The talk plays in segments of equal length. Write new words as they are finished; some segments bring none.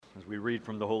as we read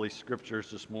from the Holy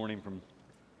Scriptures this morning from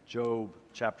Job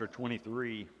chapter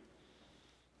 23.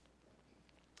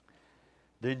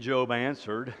 Then Job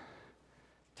answered,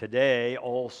 "Today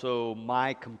also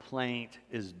my complaint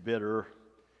is bitter.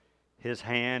 His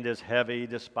hand is heavy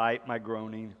despite my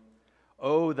groaning.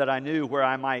 Oh, that I knew where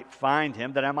I might find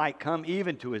him, that I might come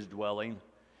even to his dwelling.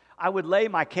 I would lay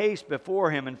my case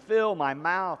before him and fill my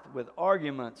mouth with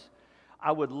arguments.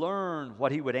 I would learn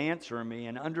what he would answer me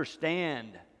and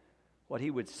understand what he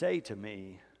would say to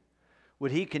me.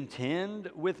 Would he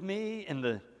contend with me in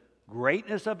the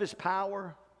greatness of his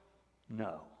power?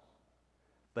 No,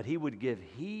 but he would give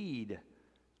heed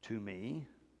to me.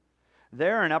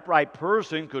 There an upright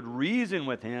person could reason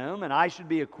with him, and I should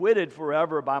be acquitted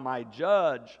forever by my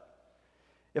judge.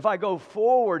 If I go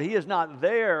forward, he is not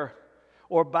there,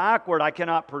 or backward, I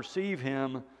cannot perceive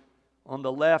him. On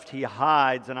the left he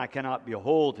hides, and I cannot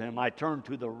behold him. I turn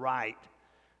to the right,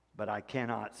 but I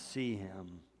cannot see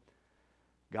him.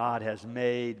 God has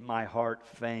made my heart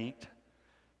faint.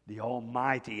 The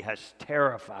Almighty has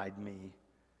terrified me.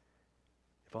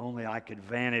 If only I could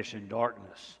vanish in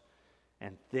darkness,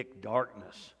 and thick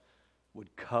darkness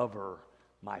would cover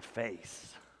my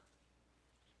face."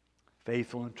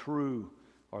 Faithful and true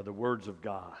are the words of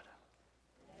God.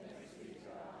 Thanks be to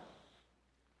God.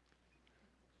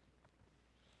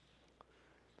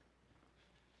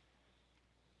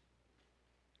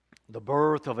 The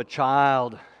birth of a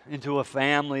child into a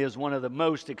family is one of the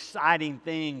most exciting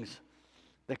things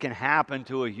that can happen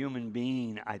to a human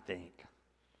being, I think.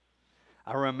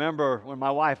 I remember when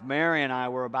my wife Mary and I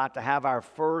were about to have our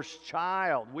first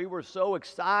child. We were so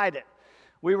excited.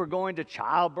 We were going to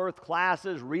childbirth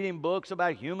classes, reading books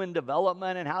about human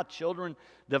development and how children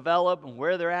develop and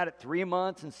where they're at 3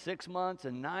 months and 6 months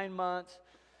and 9 months.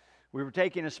 We were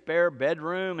taking a spare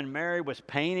bedroom and Mary was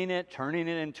painting it, turning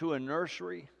it into a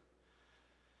nursery.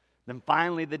 Then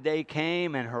finally the day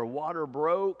came and her water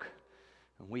broke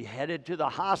and we headed to the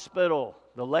hospital.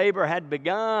 The labor had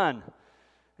begun.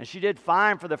 And she did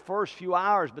fine for the first few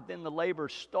hours, but then the labor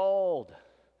stalled.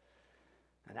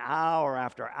 And hour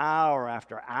after hour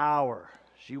after hour,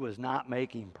 she was not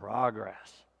making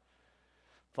progress.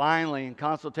 Finally, in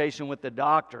consultation with the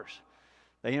doctors,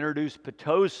 they introduced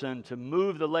Pitocin to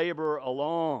move the labor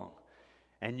along.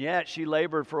 And yet she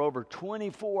labored for over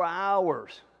 24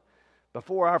 hours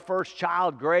before our first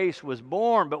child, Grace, was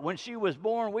born. But when she was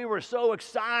born, we were so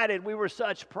excited. We were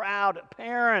such proud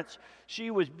parents.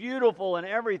 She was beautiful and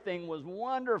everything was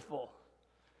wonderful.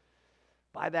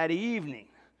 By that evening,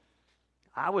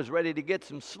 I was ready to get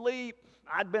some sleep.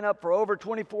 I'd been up for over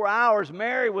 24 hours.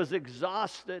 Mary was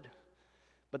exhausted.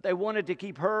 But they wanted to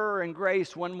keep her and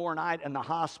Grace one more night in the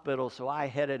hospital, so I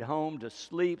headed home to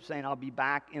sleep, saying I'll be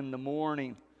back in the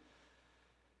morning.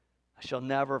 I shall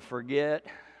never forget.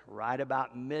 Right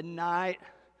about midnight,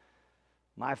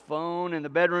 my phone in the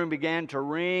bedroom began to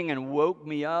ring and woke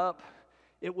me up.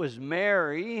 It was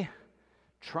Mary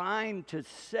trying to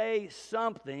say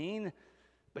something,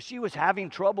 but she was having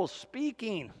trouble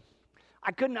speaking.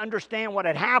 I couldn't understand what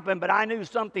had happened, but I knew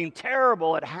something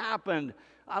terrible had happened.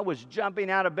 I was jumping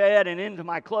out of bed and into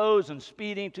my clothes and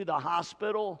speeding to the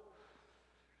hospital.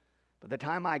 By the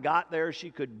time I got there, she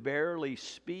could barely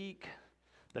speak.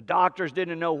 The doctors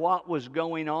didn't know what was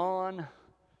going on.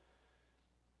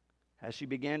 As she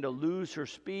began to lose her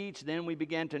speech, then we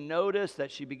began to notice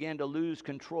that she began to lose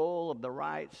control of the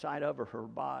right side of her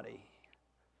body.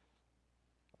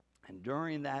 And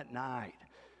during that night,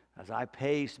 as I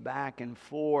paced back and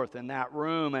forth in that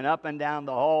room and up and down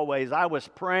the hallways, I was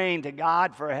praying to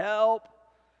God for help.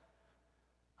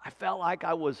 I felt like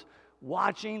I was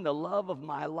watching the love of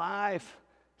my life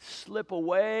slip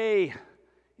away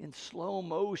in slow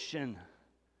motion.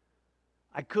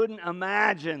 I couldn't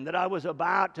imagine that I was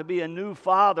about to be a new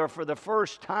father for the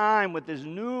first time with this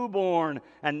newborn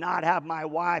and not have my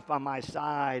wife on my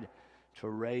side to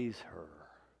raise her.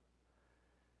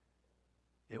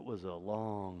 It was a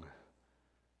long,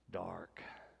 dark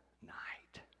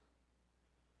night.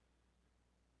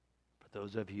 For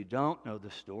those of you who don't know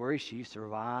the story, she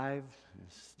survived,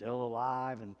 is still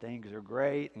alive, and things are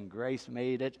great, and Grace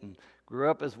made it and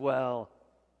grew up as well.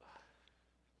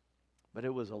 But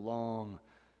it was a long,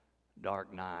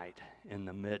 dark night in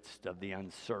the midst of the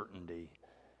uncertainty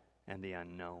and the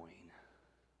unknowing.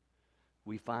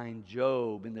 We find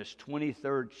Job in this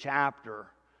 23rd chapter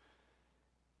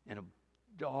in a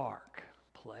dark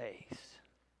place.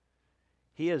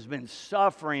 He has been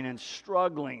suffering and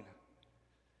struggling.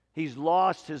 He's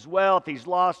lost his wealth. He's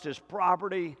lost his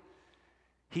property.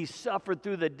 He suffered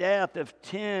through the death of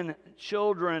 10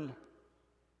 children.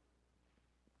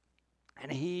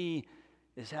 And he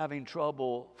is having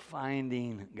trouble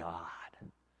finding God.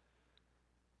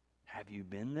 Have you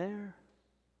been there?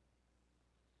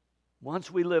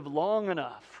 Once we live long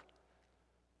enough,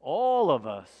 all of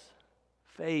us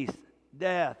face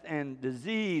death and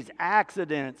disease,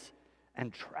 accidents,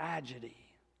 and tragedy.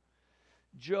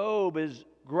 Job is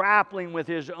grappling with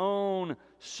his own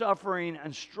suffering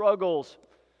and struggles.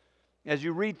 As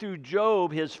you read through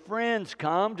Job, his friends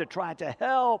come to try to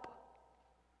help.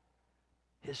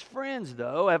 His friends,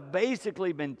 though, have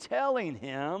basically been telling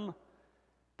him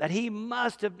that he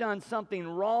must have done something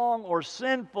wrong or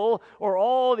sinful, or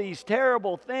all these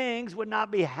terrible things would not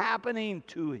be happening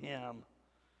to him.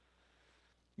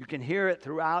 You can hear it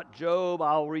throughout Job.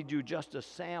 I'll read you just a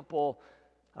sample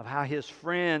of how his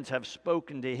friends have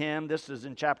spoken to him. This is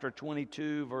in chapter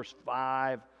 22, verse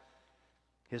 5.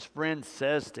 His friend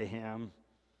says to him,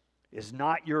 "Is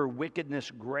not your wickedness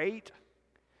great?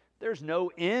 There's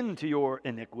no end to your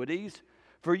iniquities.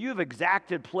 For you've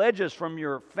exacted pledges from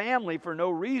your family for no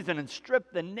reason and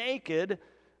stripped the naked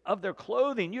of their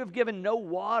clothing. You have given no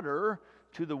water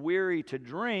to the weary to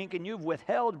drink, and you've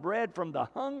withheld bread from the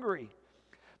hungry.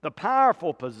 The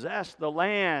powerful possess the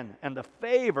land, and the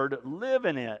favored live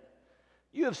in it.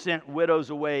 You have sent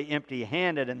widows away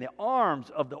empty-handed, and the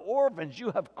arms of the orphans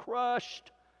you have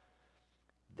crushed.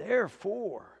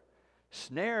 Therefore,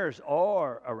 snares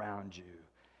are around you,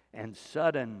 and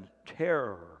sudden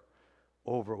terror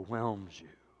overwhelms you."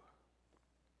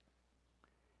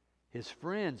 His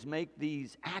friends make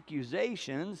these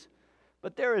accusations,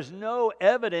 but there is no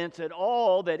evidence at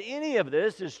all that any of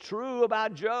this is true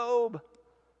about Job.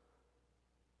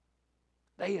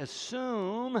 They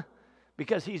assume,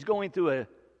 because he's going through a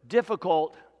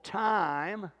difficult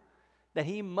time, that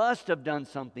he must have done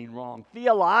something wrong.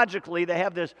 Theologically, they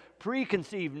have this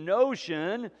preconceived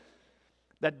notion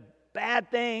that bad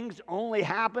things only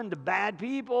happen to bad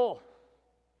people.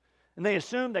 And they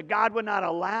assume that God would not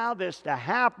allow this to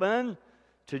happen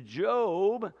to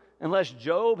Job unless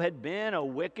Job had been a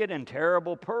wicked and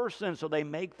terrible person. So they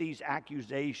make these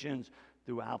accusations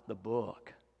throughout the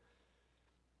book.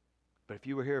 But if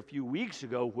you were here a few weeks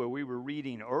ago where we were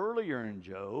reading earlier in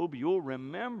Job, you'll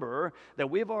remember that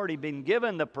we've already been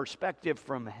given the perspective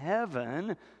from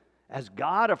heaven as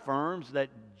God affirms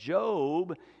that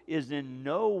Job is in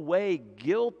no way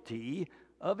guilty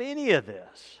of any of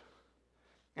this.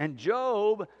 And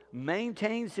Job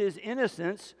maintains his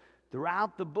innocence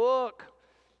throughout the book.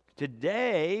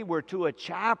 Today, we're to a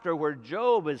chapter where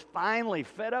Job is finally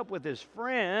fed up with his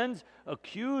friends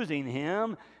accusing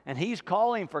him, and he's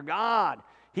calling for God.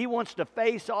 He wants to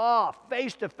face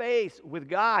to face with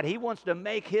God. He wants to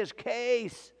make his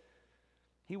case.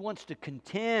 He wants to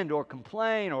contend or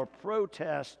complain or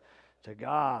protest to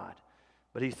God.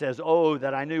 But he says, "Oh,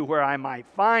 that I knew where I might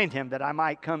find him, that I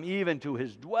might come even to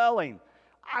his dwelling.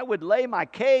 I would lay my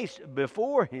case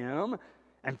before him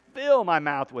and fill my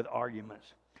mouth with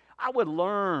arguments. I would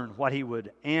learn what he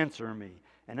would answer me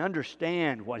and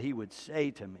understand what he would say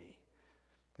to me."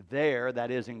 There,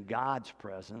 that is in God's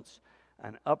presence,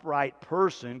 an upright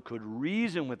person could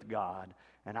reason with God,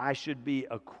 and I should be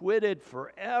acquitted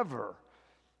forever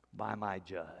by my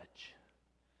judge.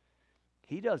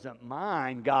 He doesn't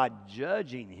mind God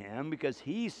judging him because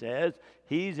he says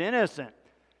he's innocent.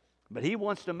 But he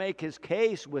wants to make his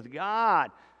case with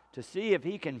God to see if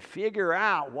he can figure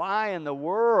out why in the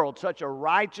world such a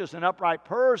righteous and upright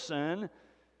person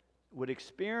would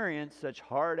experience such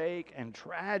heartache and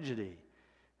tragedy.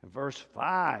 In verse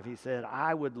 5, he said,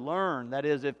 "I would learn," that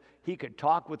is, if he could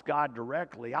talk with God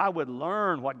directly, "I would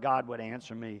learn what God would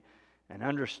answer me and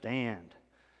understand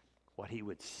what he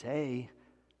would say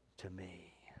to me."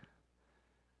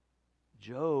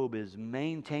 Job is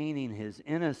maintaining his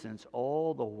innocence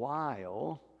all the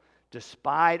while,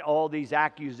 despite all these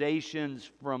accusations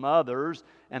from others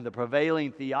and the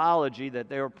prevailing theology that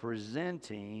they're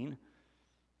presenting.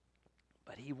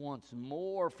 But he wants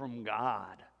more from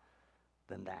God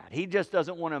than that. He just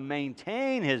doesn't want to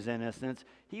maintain his innocence.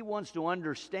 He wants to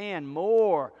understand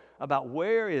more about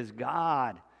where is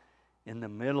God in the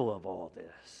middle of all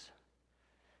this.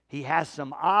 He has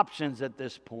some options at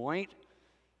this point.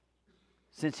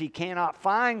 Since he cannot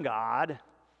find God,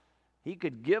 he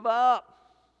could give up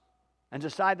and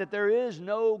decide that there is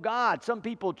no God. Some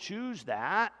people choose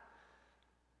that.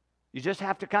 You just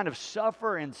have to kind of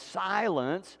suffer in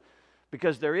silence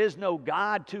because there is no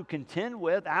God to contend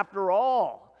with. After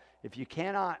all, if you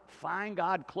cannot find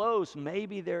God close,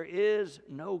 maybe there is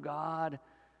no God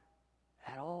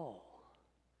at all.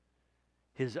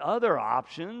 His other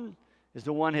option is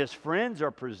the one his friends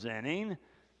are presenting,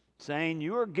 saying,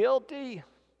 "You are guilty.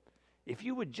 If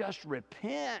you would just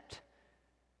repent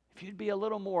if you'd be a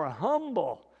little more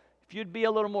humble, if you'd be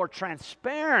a little more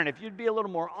transparent, if you'd be a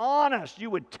little more honest, you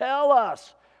would tell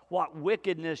us what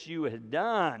wickedness you had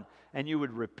done, and you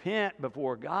would repent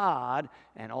before God,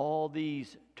 and all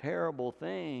these terrible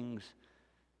things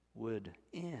would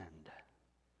end.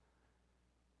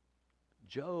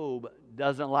 Job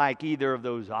doesn't like either of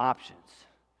those options.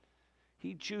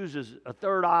 He chooses a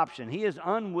third option. He is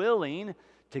unwilling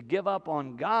to give up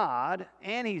on God,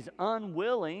 and he's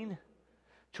unwilling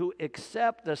to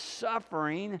accept the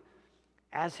suffering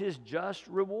as his just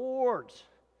rewards.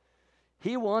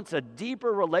 He wants a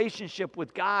deeper relationship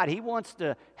with God. He wants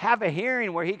to have a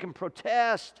hearing where he can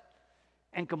protest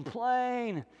and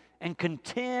complain and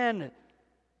contend,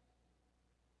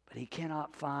 but he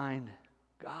cannot find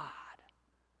God.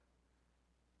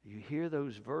 You hear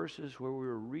those verses where we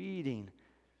were reading,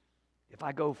 if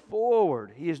I go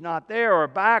forward, he is not there, or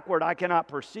backward, I cannot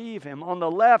perceive him. On the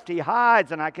left, he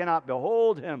hides, and I cannot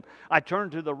behold him. I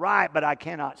turn to the right, but I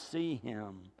cannot see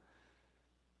him.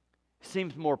 It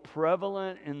seems more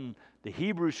prevalent in the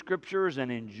Hebrew Scriptures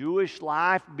and in Jewish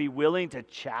life, be willing to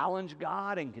challenge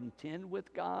God and contend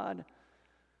with God.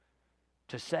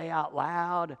 To say out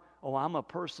loud, oh, I'm a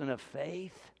person of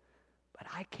faith, but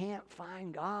I can't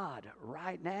find God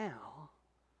right now.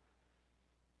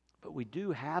 But we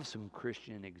do have some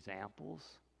Christian examples.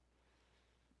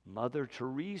 Mother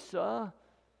Teresa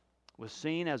was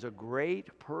seen as a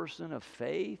great person of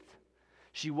faith.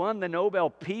 She won the Nobel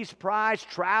Peace Prize,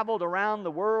 traveled around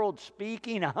the world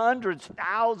speaking, hundreds,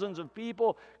 thousands of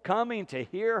people coming to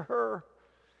hear her,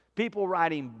 people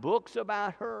writing books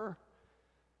about her.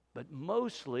 But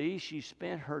mostly she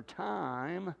spent her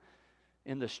time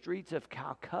in the streets of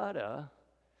Calcutta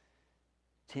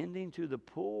tending to the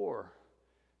poor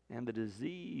and the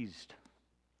diseased,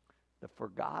 the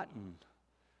forgotten,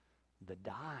 the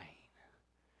dying.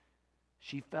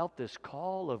 She felt this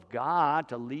call of God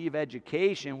to leave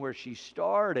education where she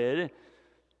started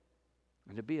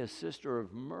and to be a sister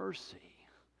of mercy,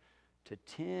 to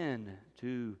tend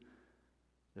to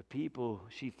the people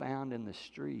she found in the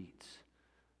streets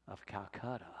of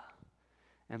Calcutta.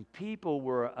 And people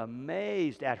were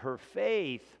amazed at her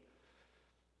faith.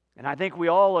 And I think we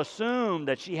all assumed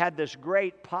that she had this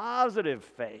great positive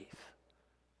faith.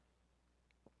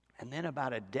 And then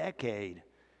about a decade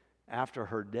after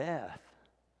her death,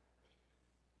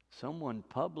 someone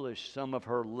published some of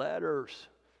her letters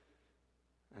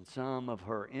and some of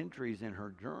her entries in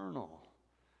her journal,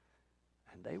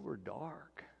 and they were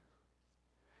dark.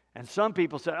 And some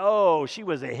people said, oh, she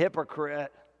was a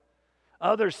hypocrite.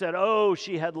 Others said, oh,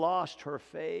 she had lost her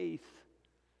faith.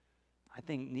 I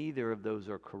think neither of those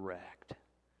are correct.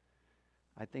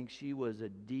 I think she was a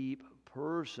deep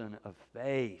person of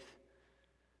faith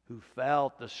who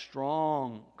felt the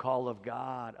strong call of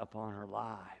God upon her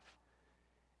life,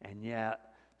 and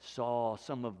yet saw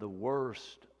some of the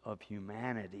worst of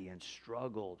humanity and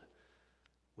struggled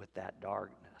with that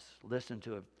darkness. Listen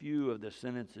to a few of the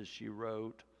sentences she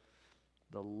wrote.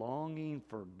 The longing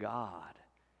for God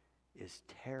is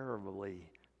terribly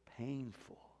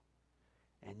painful,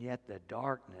 and yet the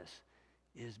darkness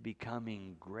is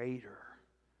becoming greater.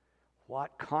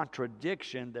 What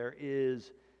contradiction there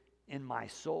is in my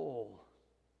soul.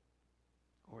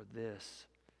 Or this,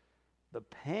 the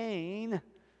pain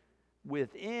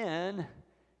within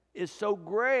is so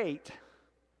great.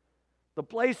 The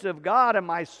place of God in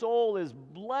my soul is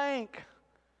blank.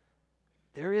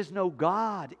 There is no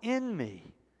God in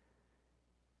me.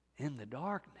 In the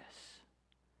darkness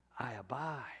I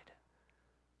abide.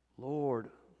 Lord,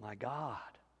 my God,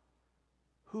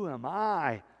 who am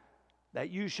I that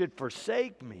you should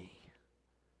forsake me?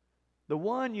 The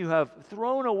one you have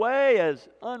thrown away as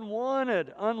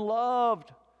unwanted,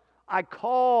 unloved. I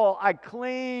call, I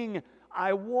cling,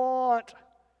 I want.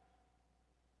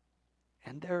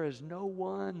 And there is no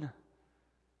one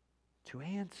to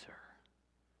answer.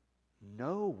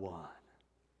 No one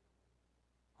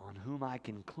on whom I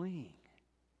can cling.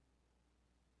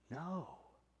 No.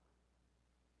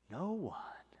 No one.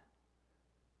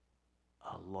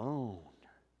 Alone.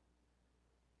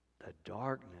 The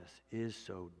darkness is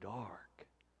so dark,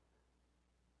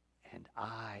 and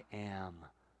I am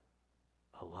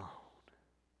alone.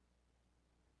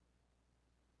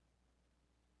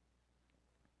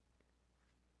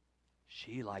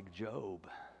 She, like Job,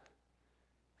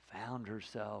 found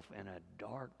herself in a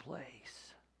dark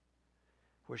place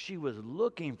where she was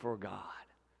looking for God,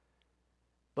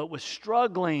 but was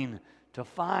struggling to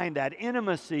find that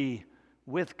intimacy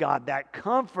with God, that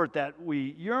comfort that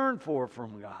we yearn for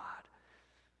from God.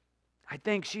 I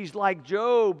think she's like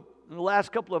Job in the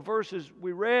last couple of verses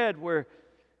we read where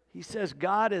he says,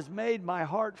 God has made my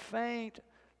heart faint.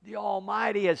 The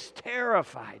Almighty has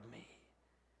terrified me.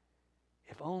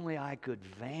 If only I could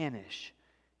vanish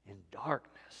in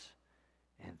darkness,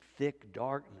 and thick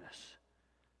darkness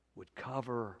would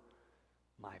cover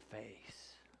my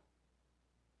face.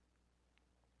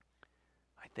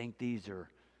 I think these are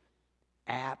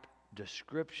apt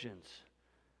descriptions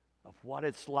of what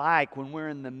it's like when we're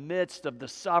in the midst of the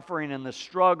suffering and the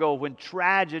struggle, when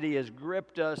tragedy has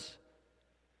gripped us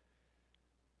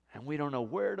and we don't know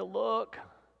where to look.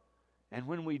 And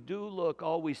when we do look,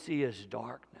 all we see is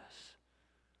darkness.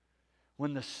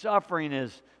 When the suffering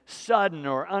is sudden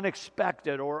or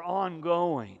unexpected or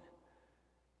ongoing,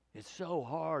 it's so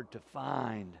hard to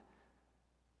find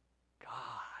God.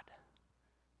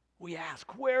 We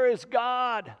ask, where is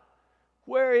God?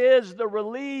 Where is the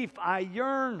relief I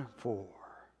yearn for?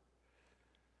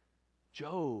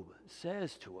 Job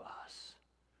says to us,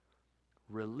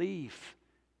 relief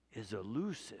is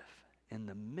elusive in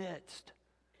the midst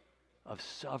of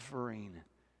suffering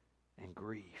and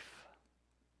grief.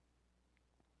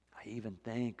 I even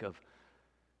think of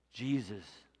Jesus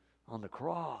on the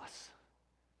cross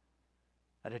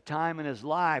at a time in his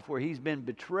life where he's been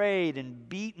betrayed and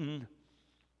beaten.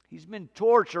 He's been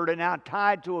tortured and now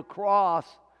tied to a cross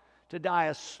to die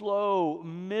a slow,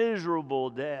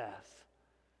 miserable death.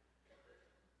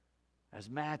 As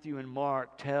Matthew and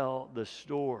Mark tell the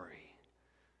story,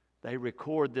 they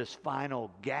record this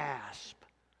final gasp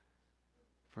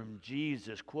from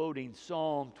Jesus, quoting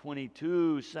Psalm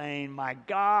 22, saying, my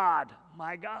God,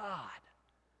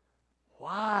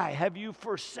 why have you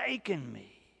forsaken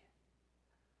me?"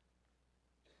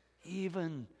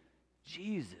 Even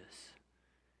Jesus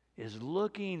is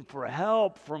looking for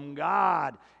help from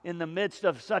God in the midst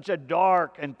of such a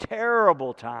dark and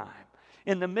terrible time.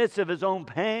 In the midst of his own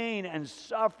pain and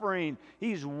suffering,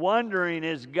 he's wondering,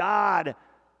 is God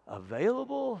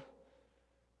available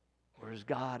or is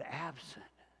God absent?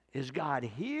 Is God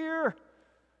here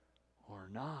or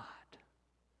not?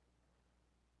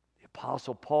 The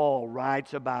Apostle Paul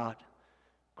writes about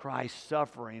Christ's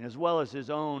suffering as well as his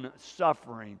own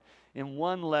suffering. In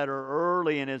one letter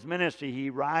early in his ministry, he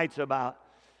writes about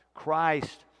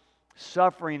Christ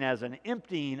suffering as an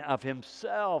emptying of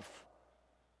himself,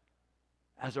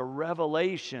 as a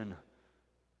revelation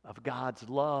of God's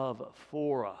love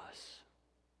for us.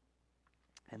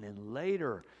 And then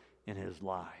later in his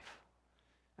life,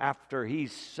 after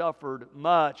he's suffered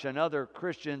much and other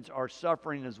Christians are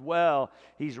suffering as well,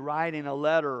 he's writing a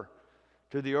letter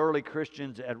to the early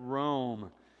Christians at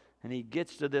Rome. And he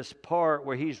gets to this part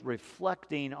where he's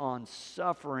reflecting on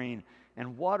suffering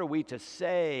and what are we to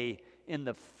say in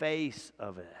the face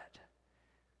of it.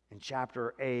 In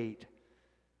chapter 8,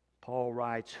 Paul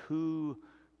writes, "Who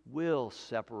will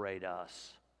separate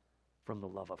us from the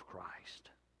love of Christ?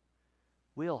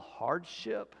 Will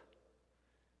hardship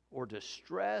or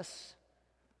distress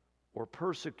or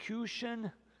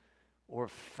persecution or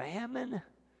famine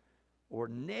or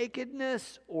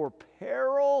nakedness or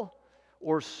peril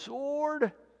or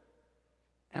sword?"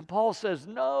 And Paul says,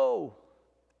 no.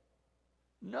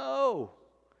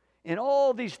 In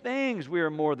all these things we are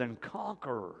more than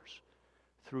conquerors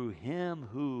through him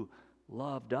who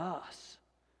loved us.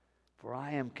 For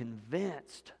I am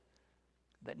convinced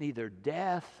that neither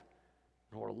death,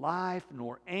 nor life,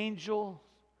 nor angels,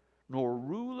 nor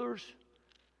rulers,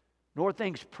 nor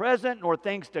things present, nor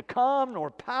things to come,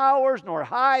 nor powers, nor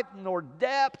height, nor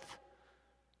depth,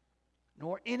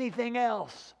 nor anything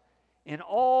else in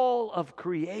all of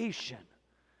creation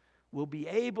will be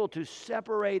able to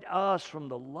separate us from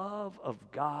the love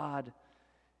of God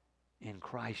in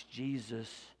Christ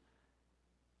Jesus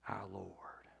our Lord.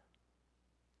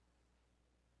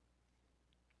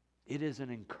 It is an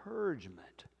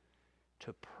encouragement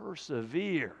to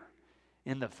persevere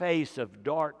in the face of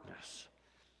darkness.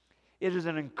 It is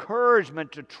an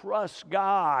encouragement to trust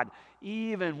God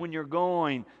even when you're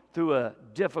going through a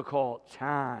difficult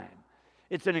time.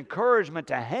 It's an encouragement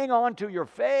to hang on to your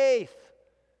faith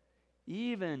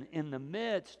even in the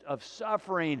midst of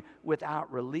suffering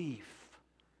without relief.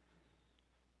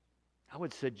 I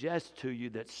would suggest to you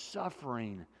that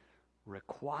suffering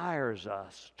requires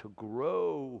us to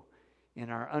grow in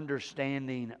our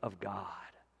understanding of God.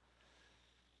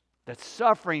 That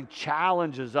suffering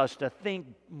challenges us to think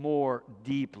more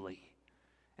deeply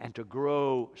and to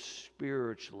grow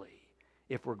spiritually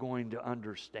if we're going to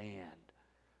understand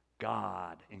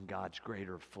God in God's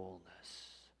greater fullness.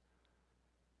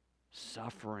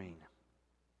 Suffering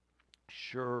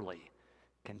surely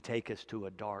can take us to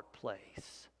a dark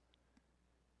place.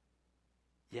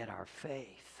 Yet our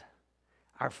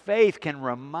faith can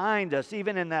remind us,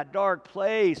 even in that dark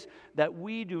place, that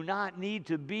we do not need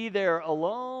to be there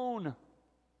alone.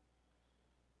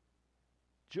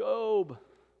 Job,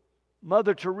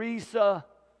 Mother Teresa,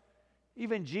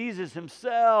 even Jesus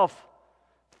himself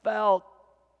felt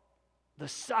the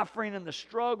suffering and the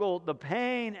struggle, the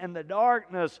pain and the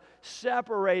darkness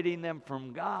separating them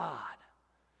from God.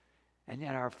 And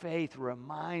yet our faith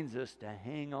reminds us to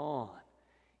hang on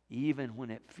even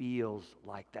when it feels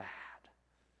like that.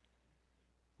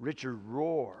 Richard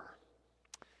Rohr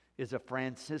is a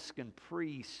Franciscan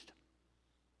priest.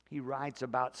 He writes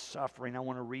about suffering. I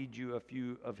want to read you a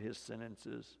few of his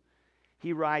sentences.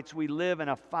 He writes, "We live in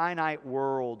a finite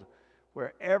world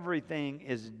where everything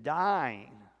is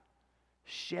dying,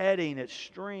 shedding its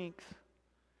strength.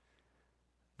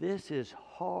 This is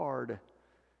hard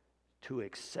to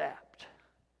accept.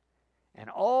 And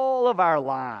all of our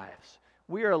lives,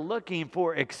 we are looking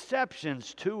for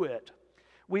exceptions to it.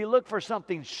 We look for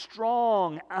something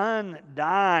strong,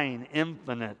 undying,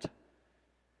 infinite.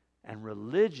 And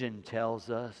religion tells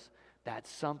us that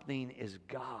something is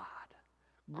God.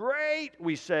 Great,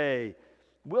 we say.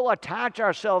 We'll attach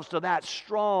ourselves to that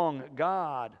strong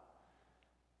God.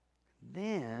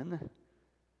 Then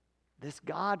this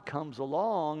God comes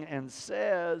along and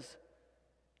says,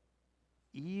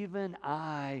 even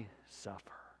I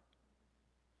suffer.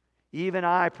 Even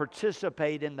I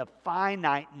participate in the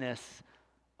finiteness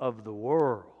of the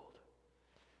world.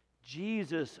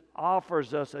 Jesus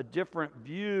offers us a different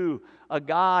view, a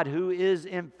God who is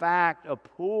in fact a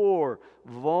poor,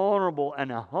 vulnerable,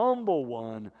 and a humble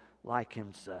one like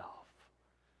himself.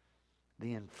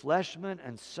 The enfleshment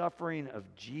and suffering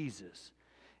of Jesus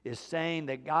is saying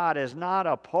that God is not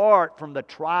apart from the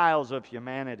trials of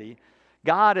humanity.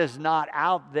 God is not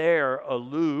out there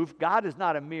aloof. God is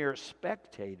not a mere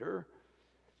spectator.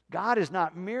 God is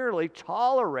not merely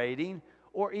tolerating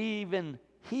or even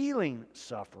healing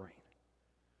suffering.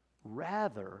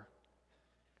 Rather,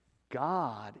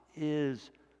 God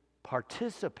is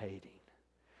participating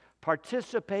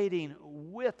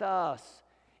with us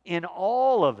in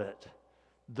all of it,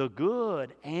 the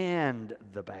good and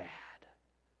the bad.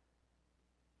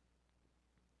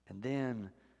 And then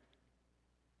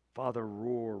Father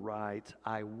Rohr writes,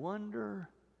 I wonder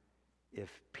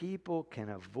if people can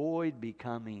avoid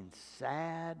becoming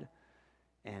sad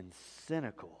and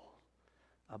cynical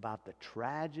about the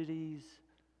tragedies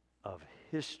of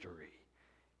history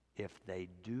if they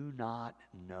do not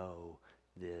know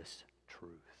this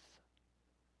truth.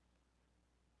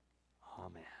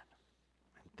 Amen.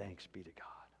 And thanks be to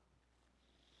God.